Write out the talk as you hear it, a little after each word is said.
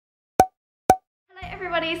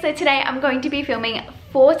everybody, so today I'm going to be filming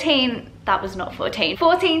 14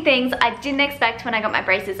 things I didn't expect when I got my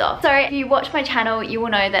braces off. So if you watch my channel, you will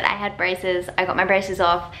know that I had braces. I got my braces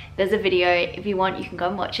off. There's a video. If you want, you can go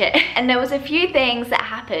and watch it. And there was a few things that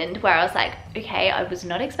happened where I was like, okay, I was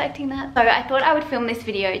not expecting that. So I thought I would film this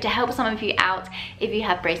video to help some of you out if you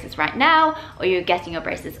have braces right now or you're getting your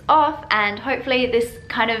braces off, and hopefully this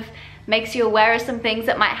kind of makes you aware of some things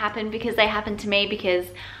that might happen because they happened to me, because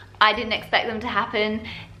I didn't expect them to happen,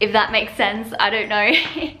 if that makes sense. I don't know.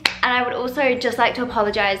 And I would also just like to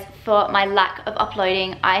apologize for my lack of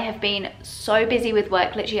uploading. I have been so busy with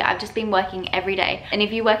work. Literally, I've just been working every day. And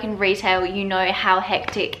if you work in retail, you know how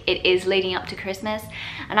hectic it is leading up to Christmas.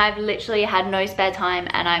 And I've literally had no spare time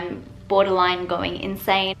and I'm borderline going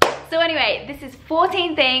insane. So anyway, this is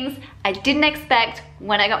 14 things I didn't expect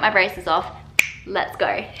when I got my braces off. Let's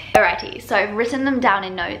go. Alrighty, so I've written them down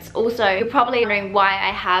in notes. Also, you're probably wondering why I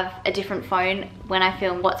have a different phone when I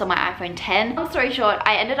film what's on my iPhone 10. Long story short,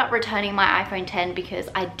 I ended up returning my iPhone 10 because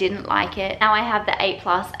I didn't like it. Now I have the 8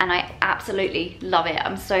 Plus and I absolutely love it.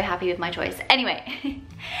 I'm so happy with my choice. Anyway,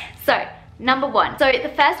 so number one. So the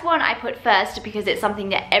first one I put first because it's something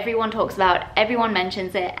that everyone talks about, everyone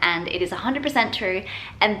mentions it, and it is 100% true,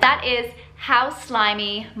 and that is how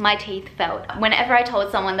slimy my teeth felt. Whenever I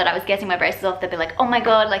told someone that I was getting my braces off, they'd be like, oh my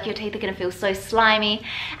god, like your teeth are gonna feel so slimy.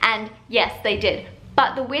 And yes, they did.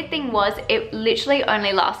 But the weird thing was, it literally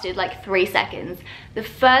only lasted like 3 seconds. The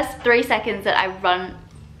first 3 seconds that I ran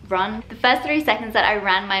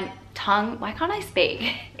my tongue, why can't I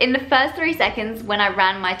speak? In the first 3 seconds when I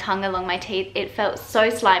ran my tongue along my teeth, it felt so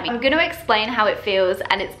slimy. I'm gonna explain how it feels,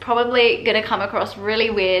 and it's probably gonna come across really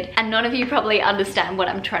weird and none of you probably understand what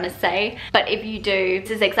I'm trying to say, but if you do, this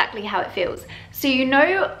is exactly how it feels. So you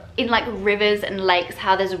know in like rivers and lakes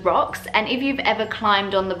how there's rocks, and if you've ever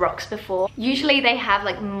climbed on the rocks before, usually they have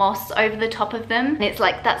like moss over the top of them and it's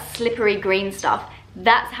like that slippery green stuff.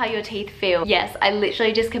 That's how your teeth feel. Yes, I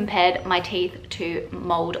literally just compared my teeth to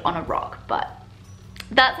mold on a rock, but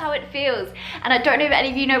that's how it feels. And I don't know if any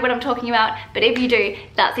of you know what I'm talking about, but if you do,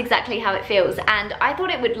 that's exactly how it feels. And I thought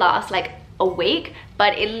it would last like a week,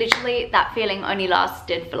 but it literally, that feeling only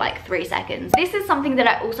lasted for like 3 seconds. This is something that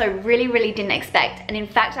I also really didn't expect, and in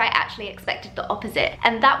fact I actually expected the opposite,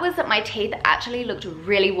 and that was that my teeth actually looked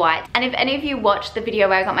really white. And if any of you watched the video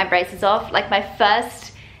where I got my braces off, like my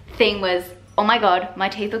first thing was, oh my god, my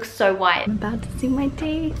teeth look so white. I'm about to see my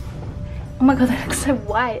teeth. Oh my god, they look so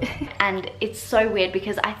white. And it's so weird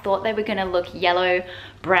because I thought they were gonna look yellow,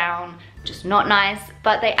 brown, just not nice,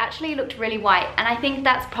 but they actually looked really white. And I think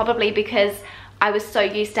that's probably because I was so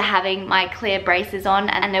used to having my clear braces on,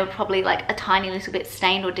 and they were probably like a tiny little bit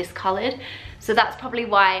stained or discolored. So that's probably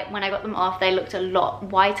why when I got them off, they looked a lot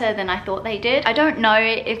whiter than I thought they did. I don't know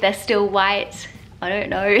if they're still white. I don't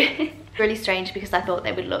know. Really strange because I thought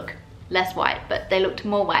they would look less white, but they looked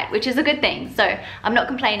more white, which is a good thing, so I'm not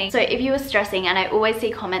complaining. So if you are stressing, and I always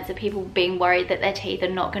see comments of people being worried that their teeth are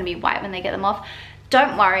not going to be white when they get them off,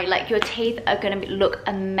 don't worry, like your teeth are going to look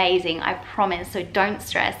amazing, I promise. So don't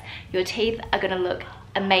stress, your teeth are going to look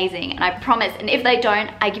amazing, and I promise. And if they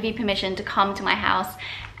don't, I give you permission to come to my house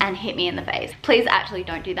and hit me in the face. Please actually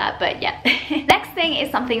don't do that, but yeah. Next thing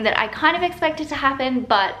is something that I kind of expected to happen,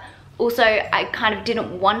 but also I kind of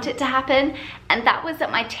didn't want it to happen, and that was that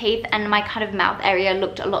my teeth and my kind of mouth area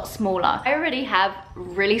looked a lot smaller. I already have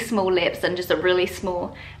really small lips and just a really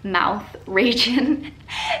small mouth region.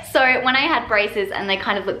 So when I had braces and they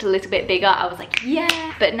kind of looked a little bit bigger, I was like,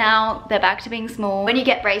 yeah. But now they're back to being small. When you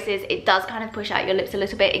get braces, it does kind of push out your lips a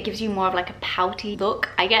little bit. It gives you more of like a pouty look,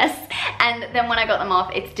 I guess. And then when I got them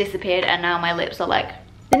off, it's disappeared, and now my lips are like.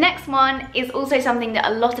 The next one is also something that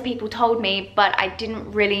a lot of people told me, but I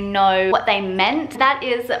didn't really know what they meant. That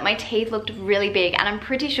is that my teeth looked really big, and I'm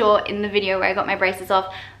pretty sure in the video where I got my braces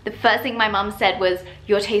off, the first thing my mum said was,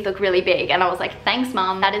 your teeth look really big. And I was like, thanks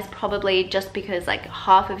mum. That is probably just because like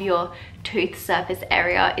half of your tooth surface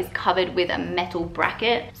area is covered with a metal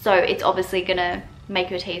bracket. So it's obviously gonna make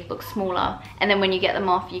your teeth look smaller, and then when you get them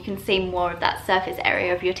off, you can see more of that surface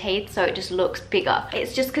area of your teeth, so it just looks bigger.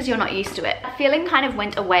 It's just because you're not used to it. That feeling kind of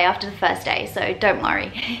went away after the first day, so don't worry.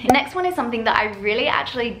 The next one is something that I really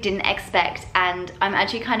actually didn't expect, and I'm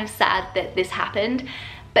actually kind of sad that this happened.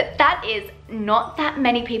 But that is, not that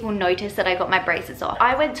many people noticed that I got my braces off.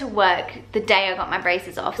 I went to work the day I got my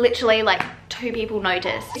braces off. Literally like 2 people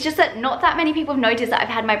noticed. It's just that not that many people have noticed that I've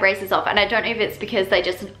had my braces off, and I don't know if it's because they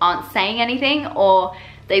just aren't saying anything or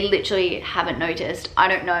they literally haven't noticed. I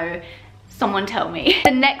don't know. Someone tell me.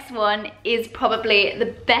 The next one is probably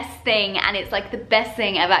the best thing, and it's like the best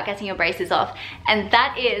thing about getting your braces off, and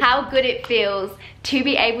that is how good it feels to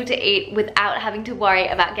be able to eat without having to worry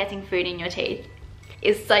about getting food in your teeth.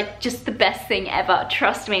 is like just the best thing ever,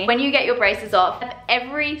 trust me. When you get your braces off,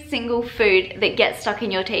 every single food that gets stuck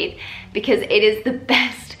in your teeth, because it is the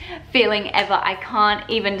best feeling ever. I can't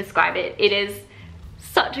even describe it. It is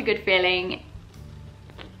such a good feeling.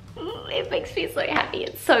 It makes me so happy.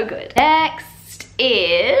 It's so good. Next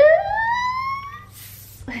is...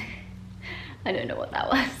 I don't know what that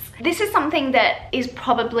was. This is something that is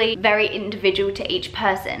probably very individual to each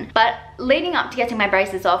person, but leading up to getting my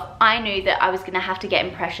braces off, I knew that I was gonna have to get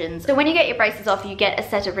impressions. So when you get your braces off, you get a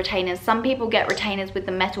set of retainers. Some people get retainers with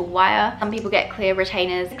the metal wire, some people get clear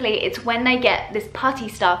retainers. Basically, it's when they get this putty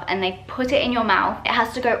stuff and they put it in your mouth, it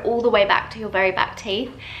has to go all the way back to your very back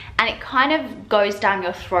teeth, and it kind of goes down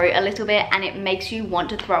your throat a little bit and it makes you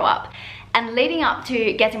want to throw up. And leading up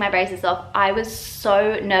to getting my braces off, I was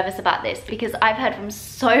so nervous about this because I've heard from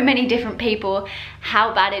so many different people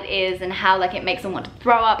how bad it is and how like it makes them want to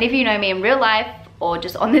throw up. If you know me in real life or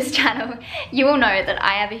just on this channel, you will know that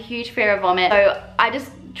I have a huge fear of vomit. So I just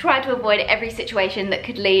try to avoid every situation that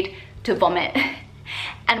could lead to vomit.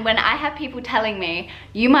 And when I have people telling me,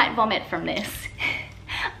 you might vomit from this,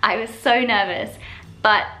 I was so nervous.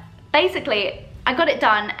 But basically, I got it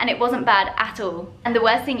done and it wasn't bad at all. And the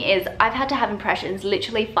worst thing is I've had to have impressions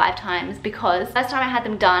literally 5 times because first time I had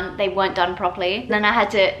them done, they weren't done properly. Then I had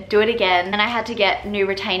to do it again. Then I had to get new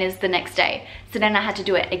retainers the next day. So then I had to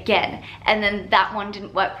do it again. And then that one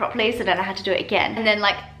didn't work properly, so then I had to do it again. And then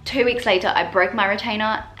like 2 weeks later, I broke my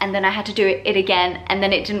retainer and then I had to do it again and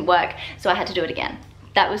then it didn't work, so I had to do it again.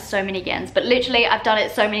 That was so many agains, but literally I've done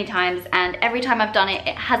it so many times and every time I've done it,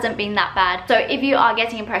 it hasn't been that bad. So if you are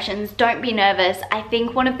getting impressions, don't be nervous. I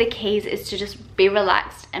think one of the keys is to just be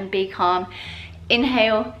relaxed and be calm.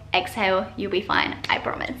 Inhale, exhale, you'll be fine, I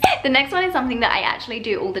promise. The next one is something that I actually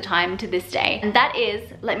do all the time to this day. And that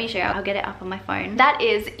is, let me show you, I'll get it up on my phone. That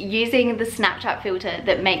is using the Snapchat filter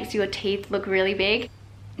that makes your teeth look really big.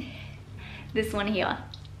 This one here.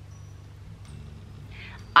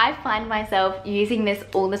 I find myself using this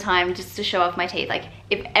all the time just to show off my teeth. Like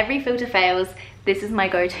if every filter fails, this is my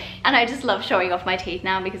go-to. And I just love showing off my teeth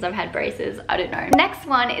now because I've had braces, I don't know. Next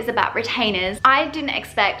one is about retainers. I didn't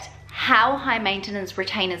expect how high maintenance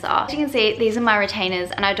retainers are. As you can see, these are my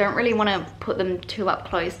retainers and I don't really want to put them too up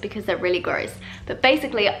close because they're really gross. But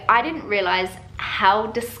basically, I didn't realize how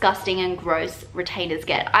disgusting and gross retainers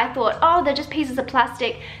get. I thought, oh, they're just pieces of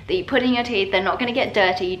plastic that you put in your teeth. They're not going to get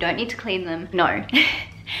dirty. You don't need to clean them. No.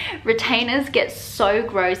 Retainers get so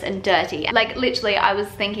gross and dirty. Like literally I was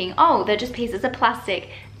thinking, oh, they're just pieces of plastic.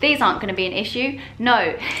 These aren't going to be an issue.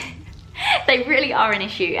 No, they really are an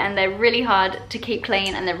issue and they're really hard to keep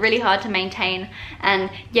clean and they're really hard to maintain. And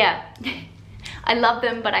yeah, I love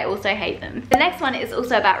them, but I also hate them. The next one is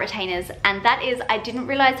also about retainers, and that is I didn't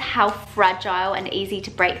realize how fragile and easy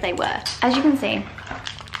to break they were. As you can see,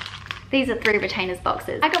 these are 3 retainers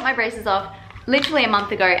boxes. I got my braces off literally a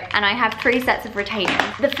month ago and I have 3 sets of retainers.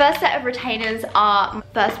 The first set of retainers are the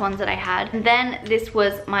first ones that I had, and then this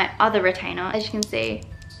was my other retainer. As you can see,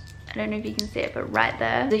 I don't know if you can see it, but right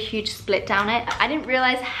there, there's a huge split down it. I didn't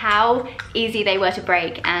realize how easy they were to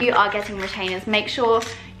break. And if you are getting retainers, make sure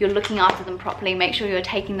you're looking after them properly, make sure you're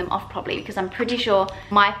taking them off properly, because I'm pretty sure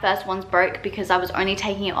my first ones broke because I was only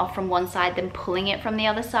taking it off from one side then pulling it from the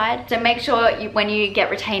other side. So make sure when you get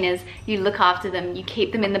retainers, you look after them, you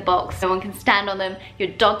keep them in the box. No one can stand on them, your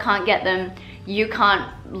dog can't get them, you can't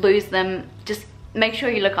lose them. Just make sure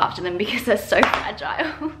you look after them because they're so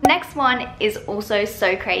fragile. Next one is also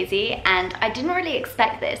so crazy and I didn't really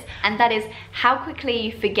expect this, and that is how quickly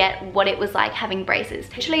you forget what it was like having braces.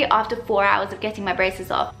 Literally after 4 hours of getting my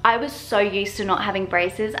braces off, I was so used to not having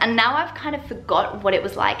braces and now I've kind of forgot what it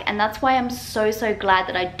was like, and that's why I'm so glad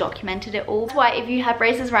that I documented it all. That's why if you have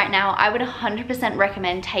braces right now, I would 100%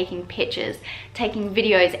 recommend taking pictures, taking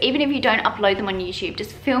videos. Even if you don't upload them on YouTube,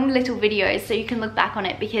 just film little videos so you can look back on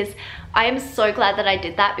it, because I am so glad that I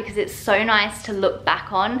did that because it's so nice to look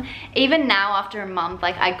back on. Even now after a month,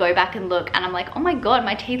 like I go back and look and I'm like, oh my god,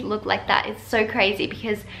 my teeth look like that. It's so crazy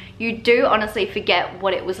because you do honestly forget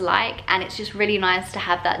what it was like, and it's just really nice to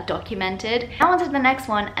have that documented. Now on to the next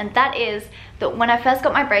one, and that is that when I first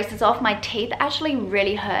got my braces off, my teeth actually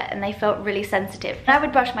really hurt and they felt really sensitive. When I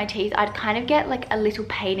would brush my teeth, I'd kind of get like a little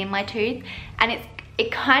pain in my tooth, and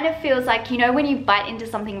it kind of feels like, you know, when you bite into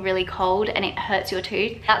something really cold and it hurts your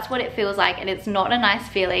tooth, that's what it feels like, and it's not a nice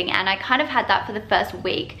feeling. And I kind of had that for the first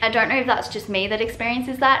week. I don't know if that's just me that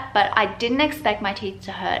experiences that, but I didn't expect my teeth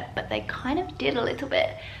to hurt, but they kind of did a little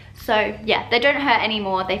bit. So yeah, they don't hurt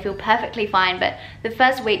anymore, they feel perfectly fine, but the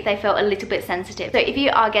first week they felt a little bit sensitive. So if you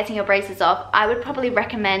are getting your braces off, I would probably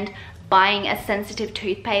recommend buying a sensitive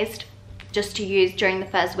toothpaste just to use during the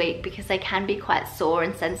first week because they can be quite sore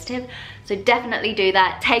and sensitive. So definitely do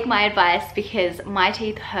that. Take my advice because my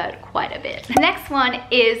teeth hurt quite a bit. The next one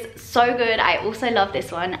is so good. I also love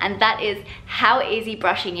this one, and that is how easy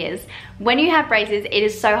brushing is. When you have braces, it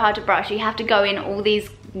is so hard to brush. You have to go in all these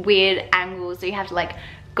weird angles. So you have to like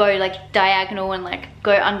go like diagonal and like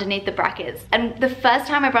go underneath the brackets. And the first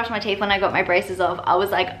time I brushed my teeth when I got my braces off, I was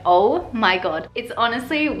like, oh my god. It's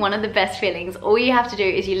honestly one of the best feelings. All you have to do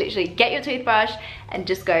is you literally get your toothbrush and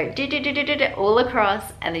just go all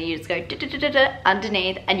across, and then you just go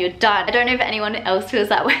underneath and you're done. I don't know if anyone else feels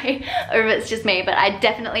that way or if it's just me, but I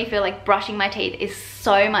definitely feel like brushing my teeth is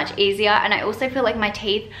so much easier, and I also feel like my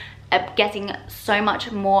teeth are getting so much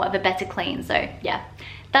more of a better clean. So yeah,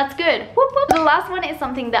 that's good. Whoop, whoop. The last one is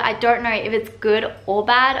something that I don't know if it's good or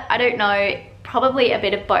bad. I don't know, probably a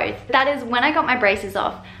bit of both. That is, when I got my braces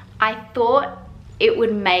off, I thought it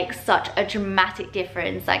would make such a dramatic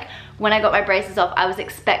difference. Like when I got my braces off, I was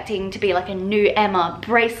expecting to be like a new Emma,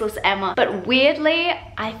 braceless Emma. But weirdly,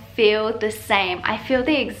 I feel the same. I feel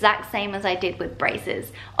the exact same as I did with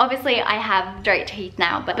braces. Obviously, I have straight teeth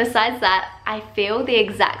now, but besides that, I feel the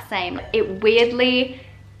exact same. It weirdly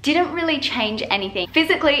didn't really change anything.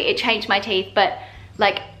 Physically, it changed my teeth, but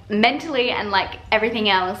like mentally and like everything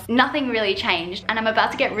else, nothing really changed. And I'm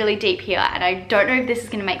about to get really deep here, and I don't know if this is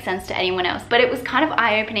gonna make sense to anyone else, but it was kind of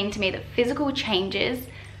eye-opening to me that physical changes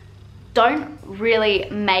don't really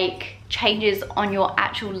make changes on your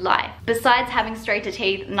actual life. Besides having straighter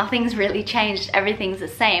teeth, nothing's really changed, everything's the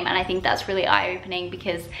same. And I think that's really eye-opening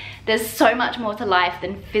because there's so much more to life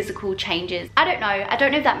than physical changes. I don't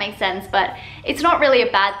know if that makes sense, but it's not really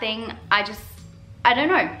a bad thing. I don't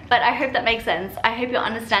know, but I hope that makes sense. I hope you're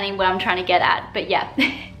understanding what I'm trying to get at, but yeah.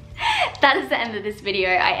 That is the end of this video.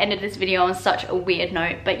 I ended this video on such a weird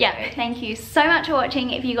note, but yeah, thank you so much for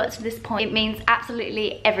watching. If you got to this point, it means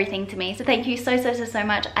absolutely everything to me. So thank you so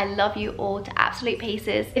much. I love you all to absolute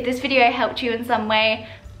pieces. If this video helped you in some way,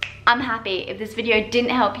 I'm happy. If this video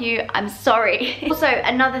didn't help you, I'm sorry. Also,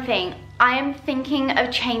 another thing, I am thinking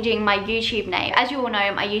of changing my YouTube name. As you all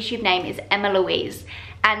know, my YouTube name is Emma Louise.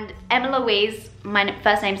 And Emma Louise, my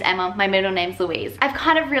first name's Emma, my middle name's Louise. I've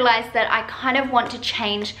kind of realized that I kind of want to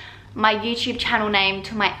change my YouTube channel name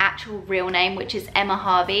to my actual real name, which is Emma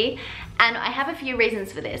Harvey. And I have a few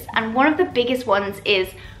reasons for this. And one of the biggest ones is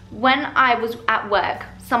when I was at work,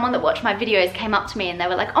 someone that watched my videos came up to me and they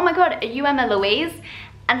were like, oh my god, are you Emma Louise?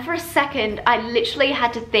 And for a second, I literally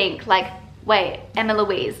had to think like, wait, Emma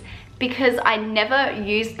Louise. Because I never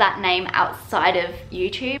used that name outside of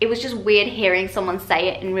YouTube. It was just weird hearing someone say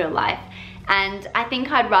it in real life. And I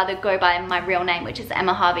think I'd rather go by my real name, which is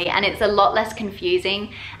Emma Harvey, and it's a lot less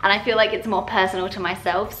confusing, and I feel like it's more personal to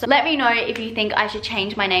myself. So let me know if you think I should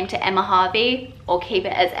change my name to Emma Harvey or keep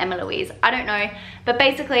it as Emma Louise. I don't know, but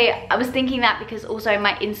basically I was thinking that because also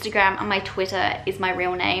my Instagram and my Twitter is my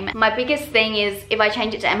real name. My biggest thing is if I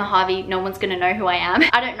change it to Emma Harvey, no one's gonna know who I am.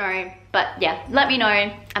 I don't know, but yeah, let me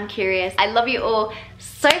know. I'm curious. I love you all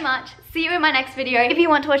so much. See you in my next video. If you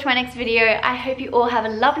want to watch my next video, I hope you all have a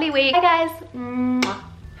lovely week. Bye guys.